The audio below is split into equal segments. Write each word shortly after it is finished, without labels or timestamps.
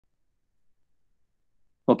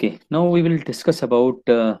Okay, now we will discuss about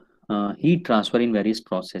heat transfer in various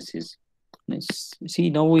processes. See,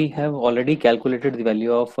 now we have already calculated the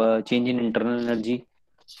value of change in internal energy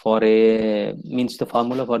for a means the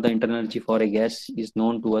formula for the internal energy for a gas is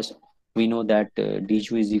known to us. We know that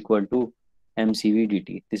dQ is equal to mcv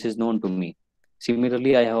dt. This is known to me.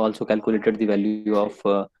 Similarly, I have also calculated the value of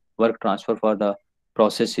work transfer for the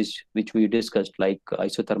processes which we discussed, like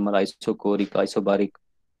isothermal, isochoric, isobaric,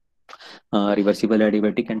 reversible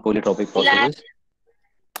adiabatic, and polytropic processes.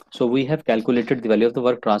 So we have calculated the value of the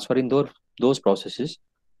work transfer in those processes.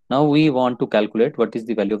 Now we want to calculate what is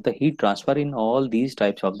the value of the heat transfer in all these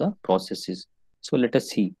types of the processes. So let us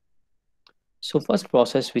see. So first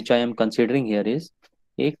process which I am considering here is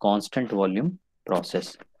a constant volume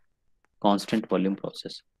process. Constant volume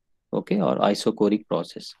process. Okay, or isochoric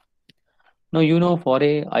process. Now you know for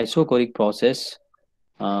a isochoric process,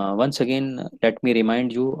 once again let me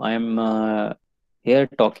remind you I am here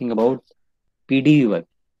talking about PdV.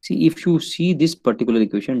 See, if you see this particular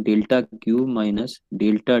equation, delta Q minus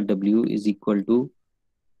delta W is equal to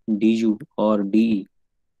du or dE.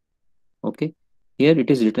 Okay, here it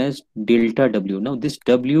is written as delta W. Now, this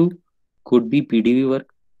W could be PdV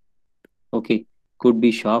work, okay, could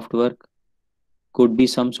be shaft work, could be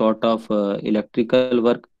some sort of electrical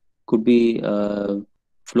work, could be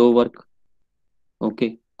flow work,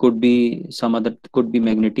 okay, could be some other, could be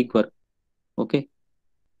magnetic work, okay.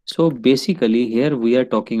 So, basically, here we are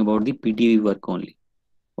talking about the PdV work only.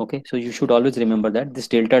 Okay, so you should always remember that this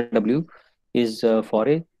delta W is for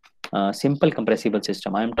a simple compressible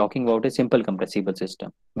system. I am talking about a simple compressible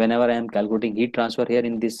system. Whenever I am calculating heat transfer here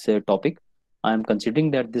in this topic, I am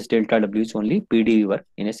considering that this delta W is only PdV work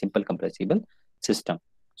in a simple compressible system.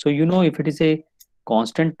 So you know, if it is a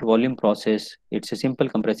constant volume process, it's a simple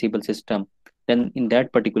compressible system, then in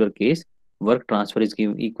that particular case work transfer is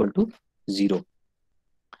given equal to 0.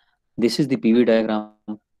 This is the PV diagram,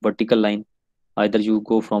 vertical line. Either you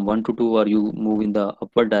go from 1 to 2 or you move in the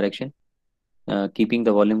upward direction, keeping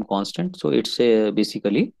the volume constant. So it's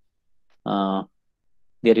basically uh,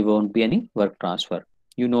 there won't be any work transfer.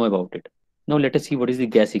 You know about it. Now let us see what is the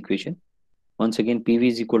gas equation. Once again, PV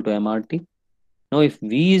is equal to MRT. Now if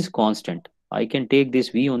V is constant, I can take this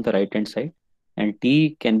V on the right hand side and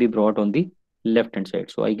T can be brought on the left hand side.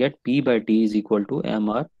 So I get P by T is equal to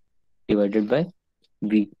MR divided by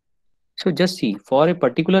V. So just see, for a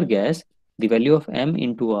particular gas, the value of M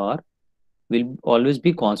into R will always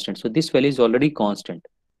be constant. So this value is already constant.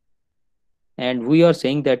 And we are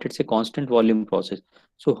saying that it's a constant volume process.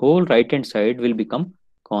 So whole right hand side will become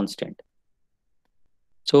constant.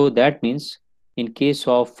 So that means in case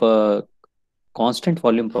of constant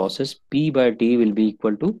volume process, P by T will be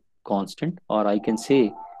equal to constant, or I can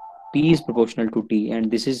say P is proportional to T,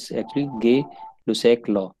 and this is actually Gay-Lussac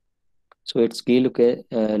law. So it's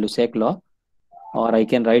Gay-Lussac law, or I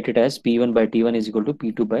can write it as P1 by T1 is equal to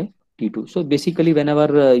P2 by T2. So basically,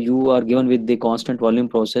 whenever you are given with the constant volume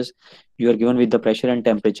process, you are given with the pressure and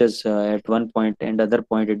temperatures at one point and other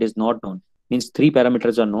point it is not known. Means three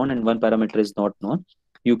parameters are known and one parameter is not known.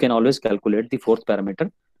 You can always calculate the fourth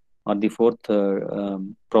parameter or the fourth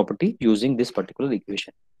property using this particular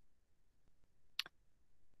equation.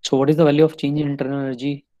 So what is the value of change in internal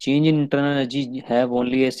energy? Change in internal energy have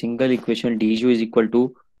only a single equation, dU is equal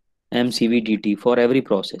to mcv dt for every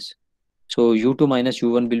process. So U2 minus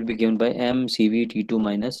U1 will be given by mcv T2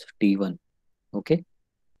 minus T1. Okay.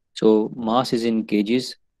 So mass is in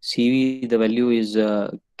kgs. Cv, the value is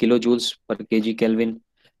kilojoules per kg Kelvin.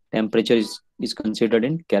 Temperature is considered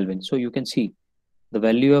in Kelvin. So you can see the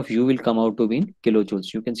value of U will come out to be in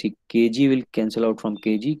kilojoules. You can see kg will cancel out from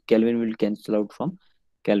kg. Kelvin will cancel out from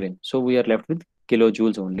Kelvin. So we are left with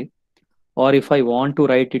kilojoules only. Or if I want to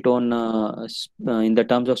write it on in the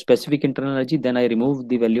terms of specific internal energy, then I remove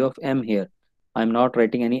the value of M here. I'm not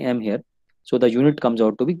writing any M here. So the unit comes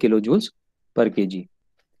out to be kilojoules per kg.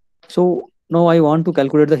 So now I want to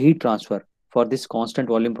calculate the heat transfer for this constant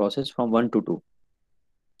volume process from 1 to 2.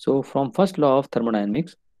 So from first law of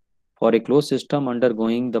thermodynamics, for a closed system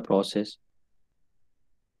undergoing the process,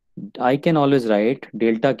 I can always write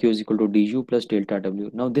delta Q is equal to du plus delta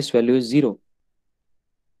W. Now this value is 0.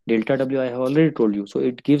 Delta W I have already told you. So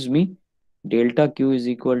it gives me delta Q is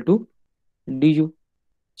equal to du.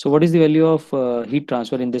 So what is the value of heat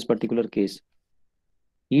transfer in this particular case?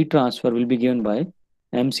 Heat transfer will be given by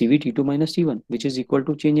mcv T2 minus T1, which is equal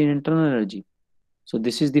to change in internal energy. So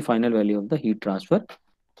this is the final value of the heat transfer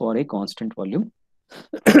for a constant volume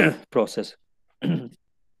process.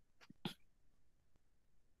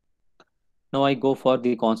 Now I go for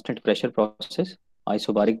the constant pressure process,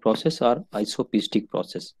 isobaric process or isopistic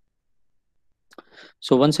process.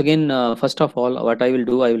 So once again, first of all, what I will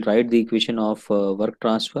do, I will write the equation of work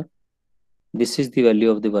transfer. This is the value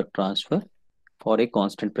of the work transfer for a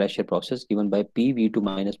constant pressure process given by P V2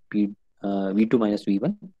 minus V2 minus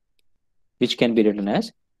V1, which can be written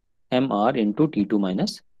as MR into T2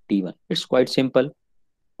 minus T1. It's quite simple.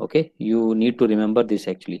 Okay, you need to remember this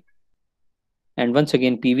actually. And once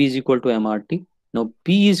again, PV is equal to MRT. Now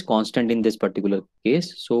P is constant in this particular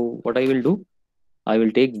case. So what I will do, I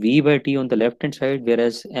will take V by T on the left hand side,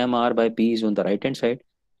 whereas MR by P is on the right hand side.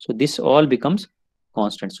 So this all becomes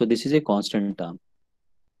constant. So this is a constant term.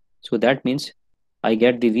 So that means I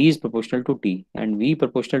get the V is proportional to T, and V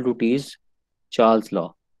proportional to T is Charles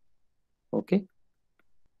law. Okay,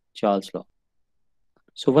 Charles law.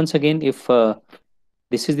 So once again, if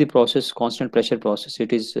this is the process, constant pressure process,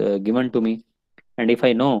 it is given to me. And if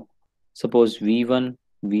I know, suppose V1,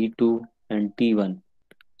 V2, and T1,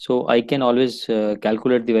 so I can always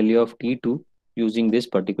calculate the value of T2 using this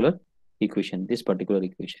particular equation.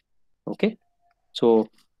 Okay, so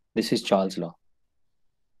this is Charles law.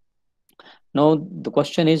 Now the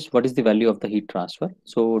question is, what is the value of the heat transfer?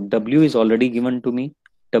 So W is already given to me.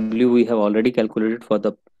 W we have already calculated for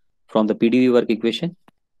the from the PdV work equation.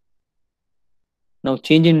 Now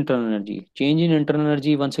change in internal energy. Change in internal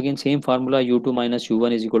energy, once again same formula, U2 minus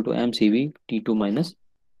U1 is equal to mCv T2 minus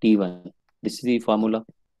T1. This is the formula.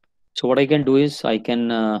 So what I can do is I can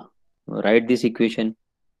write this equation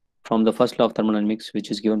from the first law of thermodynamics,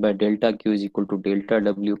 which is given by delta Q is equal to delta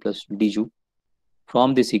W plus dU.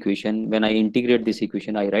 From this equation, when I integrate this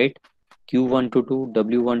equation, I write Q1 to 2,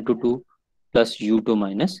 W1 to 2 plus U2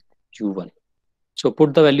 minus U1. So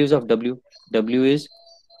put the values of W. W is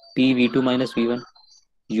PV2 minus V1.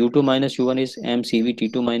 U2 minus U1 is mCv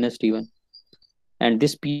T2 minus T1. And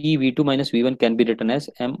this PV2 minus V1 can be written as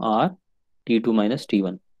MR T2 minus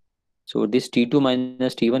T1. So this T2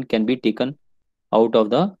 minus T1 can be taken out of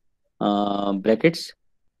the brackets,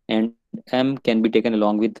 and M can be taken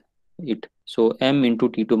along with it. So M into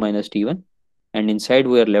T2 minus T1, and inside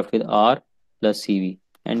we are left with R plus CV.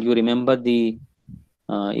 And you remember the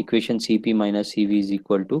equation Cp minus Cv is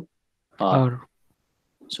equal to R. Or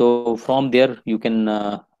So from there you can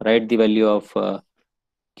write the value of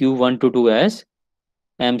Q1 to 2 as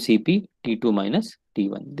mCp T2 minus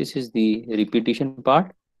T1. This is the repetition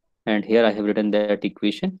part, and here I have written that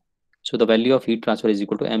equation. So the value of heat transfer is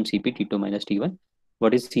equal to mCp T2 minus T1.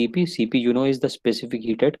 What is Cp? Cp, you know, is the specific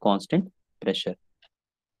heat at constant pressure.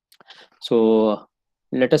 So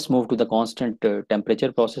let us move to the constant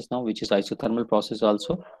temperature process now, which is isothermal process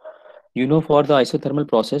also. You know, for the isothermal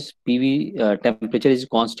process, PV temperature is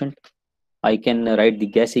constant. I can write the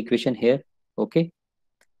gas equation here. Okay.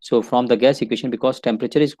 So from the gas equation, because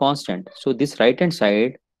temperature is constant, so this right hand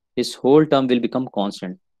side, this whole term will become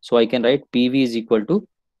constant. So I can write PV is equal to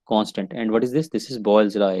constant. And what is this? This is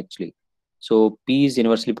Boyle's law actually. So P is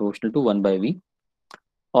inversely proportional to 1 by V.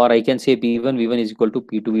 Or I can say P1 V1 is equal to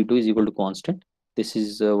P2 V2 is equal to constant. This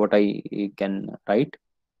is what I can write.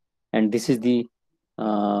 And this is the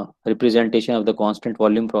representation of the constant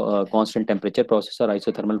volume, constant temperature process or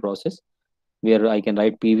isothermal process, where I can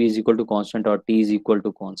write PV is equal to constant or T is equal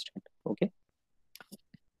to constant. Okay.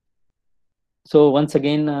 So once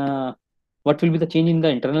again, what will be the change in the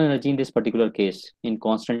internal energy in this particular case in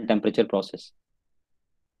constant temperature process?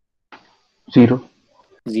 zero.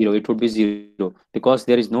 Zero. It would be zero because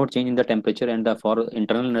there is no change in the temperature, and the for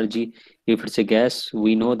internal energy, if it's a gas,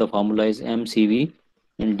 we know the formula is mCv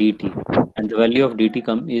in dt, and the value of dt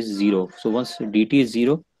come is zero. So once dt is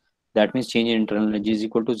zero, that means change in internal energy is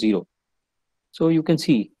equal to zero. So you can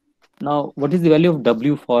see now what is the value of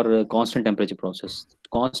W for constant temperature process.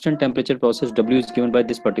 Constant temperature process, W is given by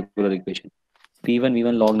this particular equation, P1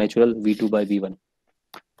 V1 log natural V2 by V1,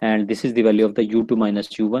 and this is the value of the U2 minus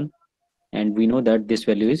U1, and we know that this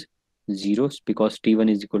value is 0 because T1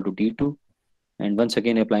 is equal to T2. And once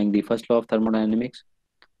again applying the first law of thermodynamics,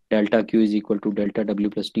 delta Q is equal to delta W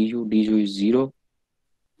plus du is 0.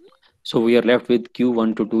 So we are left with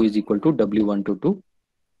Q1 to 2 is equal to W1 to 2,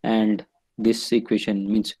 and this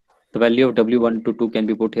equation means the value of W1 to 2 can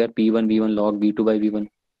be put here, P1 V1 log V2 by V1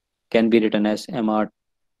 can be written as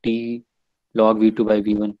MRT log V2 by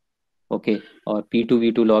V1, okay, or P2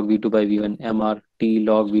 V2 log V2 by V1, MRT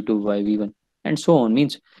log V2 by V1, and so on.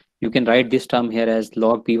 Means you can write this term here as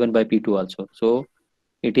log P1 by P2 also. So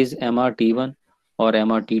it is MRT1 or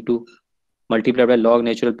MRT2 multiplied by log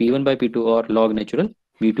natural P1 by P2 or log natural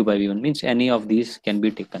V2 by V1, means any of these can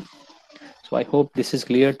be taken. So I hope this is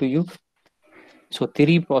clear to you. So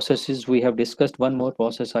three processes we have discussed. One more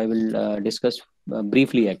process I will discuss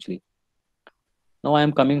briefly actually. Now I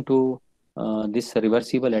am coming to this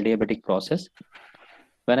reversible adiabatic process.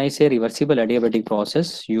 When I say reversible adiabatic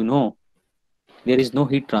process, you know there is no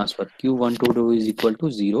heat transfer. Q122 is equal to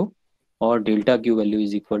 0 or delta Q value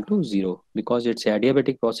is equal to 0 because it's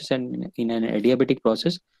adiabatic process, and in an adiabatic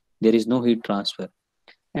process there is no heat transfer.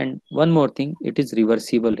 And one more thing, it is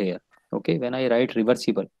reversible here. Okay, when I write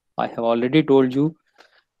reversible, I have already told you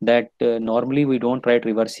that normally we don't write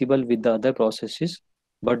reversible with the other processes,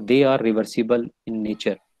 but they are reversible in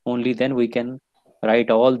nature. Only then we can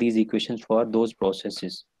write all these equations for those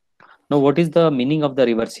processes. Now, what is the meaning of the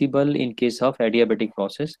reversible in case of adiabatic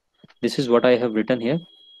process? This is what I have written here.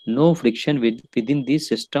 No friction within the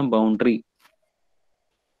system boundary.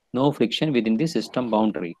 No friction within the system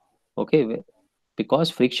boundary. Okay,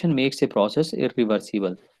 because friction makes a process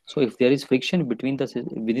irreversible. So if there is friction within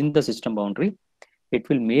the system boundary, it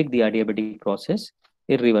will make the adiabatic process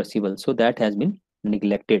irreversible. So that has been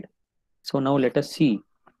neglected. So now let us see.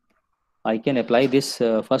 I can apply this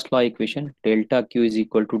first law equation. Delta Q is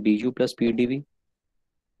equal to du plus pdv.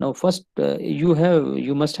 Now, first,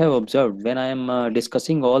 you must have observed when I am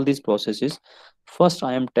discussing all these processes. First,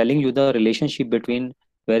 I am telling you the relationship between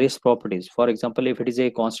various properties. For example, if it is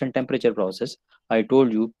a constant temperature process, I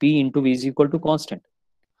told you P into V is equal to constant.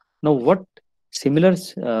 Now, what similar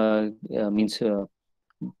means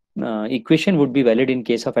equation would be valid in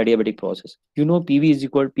case of adiabatic process? You know,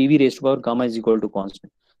 PV raised to power gamma is equal to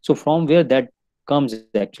constant. So from where that comes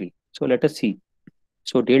actually? So let us see.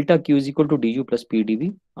 So delta Q is equal to du plus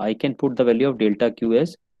pdv. I can put the value of delta Q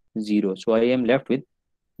as 0. So I am left with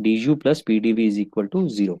du plus pdv is equal to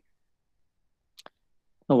 0.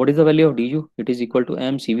 Now what is the value of du? It is equal to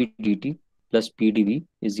mcv dt plus pdv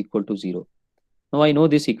is equal to 0. Now I know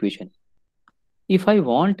this equation. If I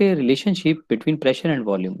want a relationship between pressure and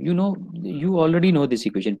volume, you already know this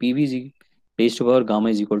equation. PV is raised to power gamma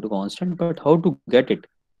is equal to constant, but how to get it?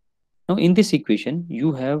 Now in this equation,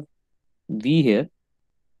 you have V here,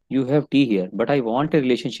 you have T here, but I want a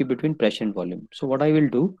relationship between pressure and volume. So what I will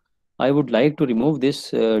do, I would like to remove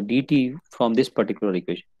this dt from this particular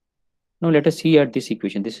equation. Now let us see at this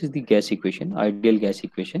equation. This is the gas equation, ideal gas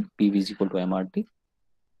equation. PV is equal to mRT.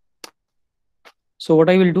 So what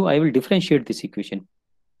I will do, I will differentiate this equation.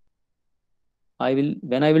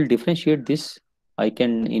 When I will differentiate this, I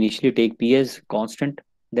can initially take P as constant,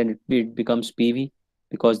 then it becomes PV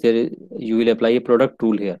because you will apply a product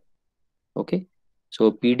rule here. Okay,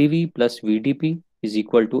 so PdV plus VdP is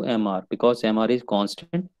equal to MR because MR is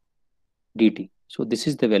constant dt. So this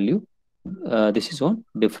is the value. This is on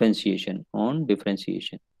differentiation. On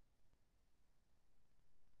differentiation,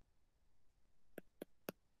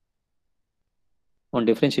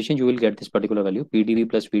 you will get this particular value. PdV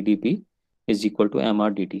plus VdP is equal to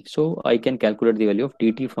MR dt. So I can calculate the value of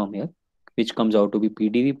dt from here, which comes out to be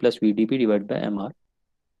PdV plus VdP divided by MR.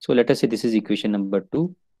 So let us say this is equation number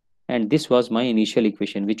 2, and this was my initial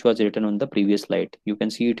equation, which was written on the previous slide. You can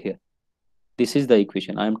see it here. This is the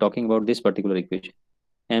equation. I am talking about this particular equation.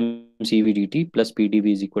 mCv dt plus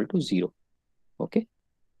pdv is equal to 0. Okay,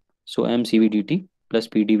 so mCv dt plus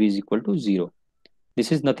pdv is equal to 0.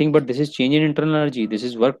 This is nothing but this is change in internal energy, this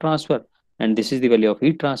is work transfer, and this is the value of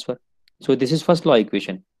heat transfer. So this is first law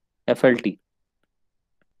equation, FLT.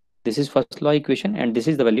 This is first law equation, and this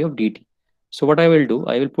is the value of dt. So what I will do,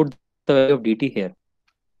 I will put the value of dt here.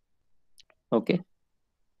 Okay,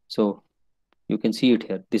 so you can see it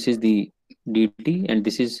here. This is the dt and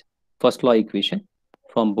this is first law equation.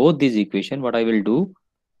 From both these equation, what I will do,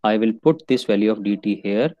 I will put this value of dt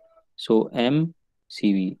here. So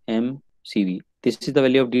mcv, this is the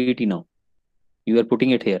value of dt now. You are putting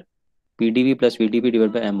it here. PdV plus VdP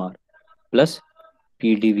divided by MR plus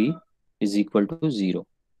PdV is equal to 0.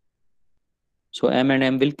 So M and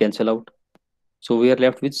M will cancel out. So we are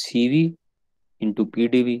left with CV into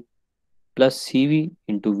PdV plus CV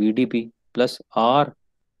into VdP plus R.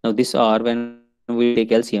 Now this R, when we take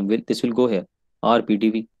LCM, this will go here. R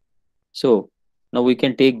PdV. So now we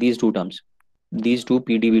can take these two terms, these two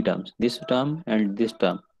PdV terms, this term and this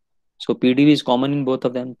term. So PdV is common in both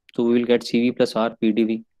of them. So we will get CV plus R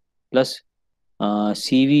PdV plus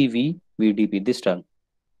CVV VdP, this term.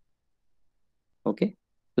 Okay.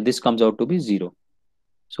 So this comes out to be 0.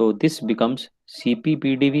 So this becomes CP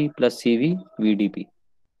PdV plus CV VdP.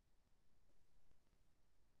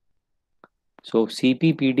 So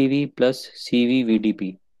CP PdV plus CV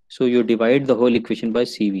VdP. So you divide the whole equation by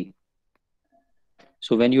CV.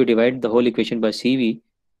 So when you divide the whole equation by CV,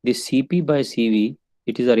 this Cp by Cv,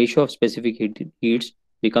 it is a ratio of specific heats,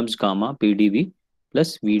 becomes gamma PdV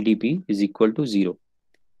plus VdP is equal to 0.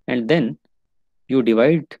 And then you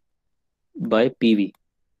divide by PV.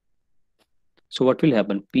 So what will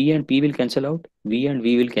happen? P and P will cancel out, V and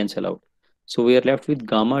V will cancel out. So we are left with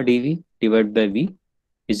gamma dV divided by V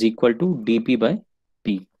is equal to dp by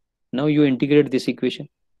p. Now you integrate this equation.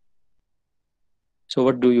 So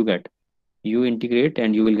what do you get? You integrate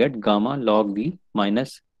and you will get gamma log b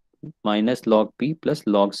minus log p plus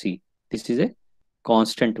log c. This is a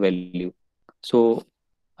constant value. So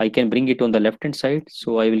I can bring it on the left hand side.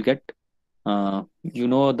 So I will get, you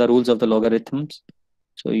know, the rules of the logarithms.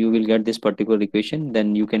 So you will get this particular equation.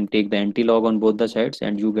 Then you can take the anti-log on both the sides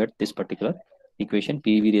and you get this particular equation.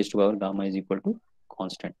 PV raised to power gamma is equal to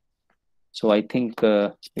constant. So I think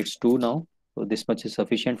it's 2 now. So this much is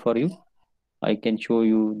sufficient for you. I can show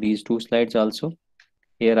you these two slides also.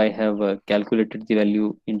 Here I have calculated the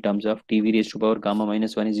value in terms of TV raised to power gamma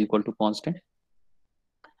minus 1 is equal to constant.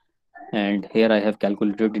 And here I have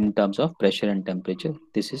calculated in terms of pressure and temperature.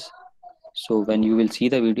 This is, so when you will see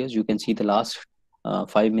the videos, you can see the last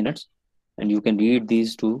 5 minutes and you can read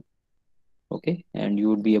these two, okay, and you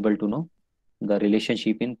would be able to know the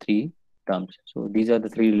relationship in three terms. So these are the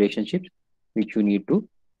three relationships which you need to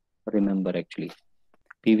remember actually.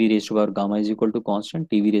 PV raised to power gamma is equal to constant,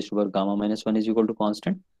 TV raised to power gamma minus 1 is equal to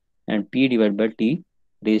constant, and P divided by T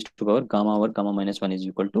raised to power gamma over gamma minus 1 is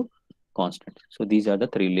equal to constant. So these are the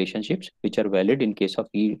three relationships which are valid in case of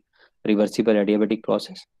reversible adiabatic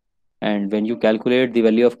process. And when you calculate the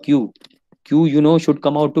value of Q you know should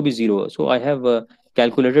come out to be 0. So I have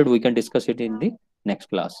calculated, we can discuss it in the next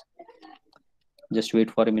class. Just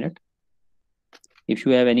wait for a minute. If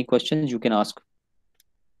you have any questions, you can ask.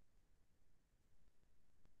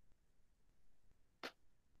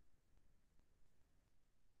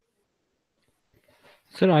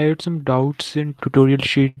 Sir, I had some doubts in tutorial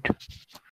sheet.